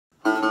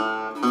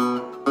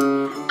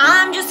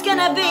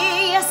gonna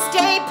be a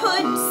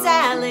stay-put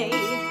Sally.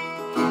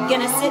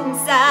 Gonna sit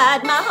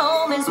inside my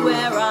home is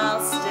where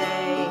I'll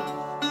stay.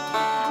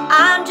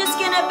 I'm just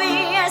gonna be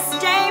a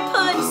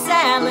stay-put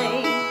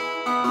Sally,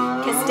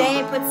 'cause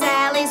stay-put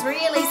Sallies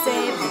really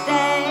save the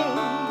day.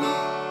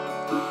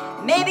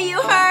 Maybe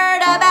you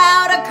heard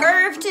about a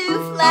curve to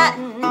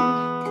flatten.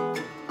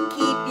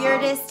 Keep your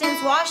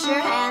distance, wash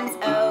your hands,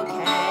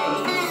 okay.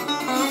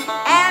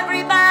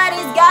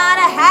 Everybody's got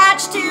a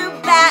hatch to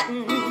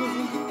batten.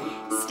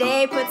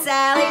 Stay-put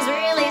Sallies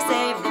really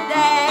save the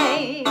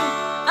day.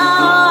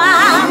 Oh,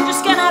 I'm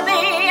just gonna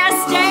be a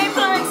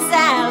stay-put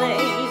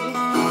Sally.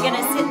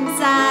 Gonna sit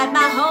inside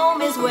my home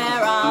is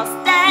where I'll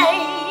stay.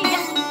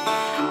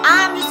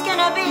 I'm just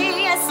gonna be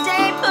a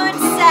stay-put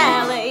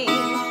Sally,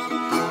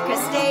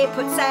 'cause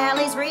stay-put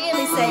Sallies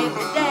really save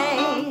the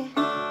day.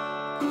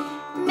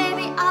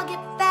 Maybe I'll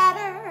get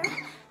fatter,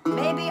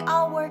 maybe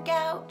I'll work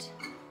out,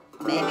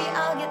 maybe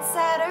I'll get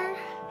sadder,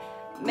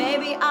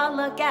 maybe I'll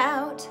look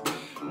out,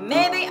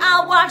 maybe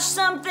I'll watch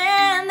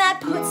something that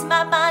puts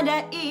my mind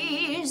at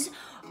ease.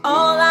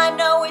 All I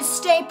know is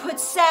stay-put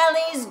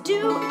Sallies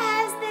do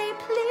as they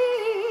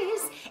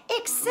please,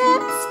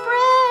 except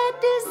spread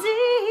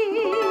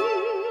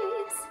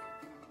disease.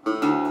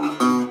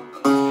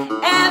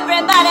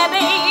 Everybody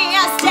be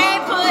a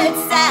stay-put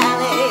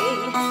Sally.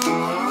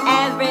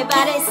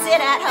 Everybody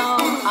sit at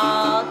home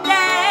all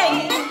day.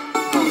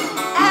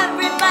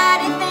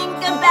 Everybody think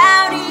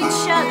about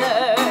each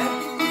other,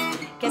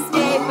 'cause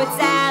stay-put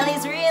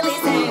Sallies really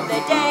save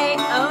the day.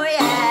 Oh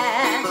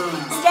yeah,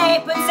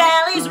 stay-put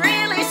Sallies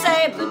really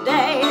save the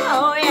day.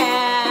 Oh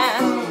yeah,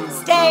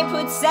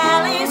 stay-put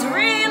Sallies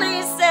really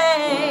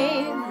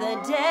save the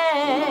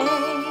day.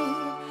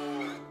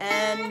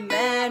 And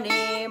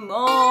many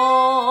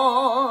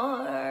more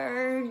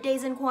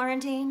days in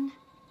quarantine.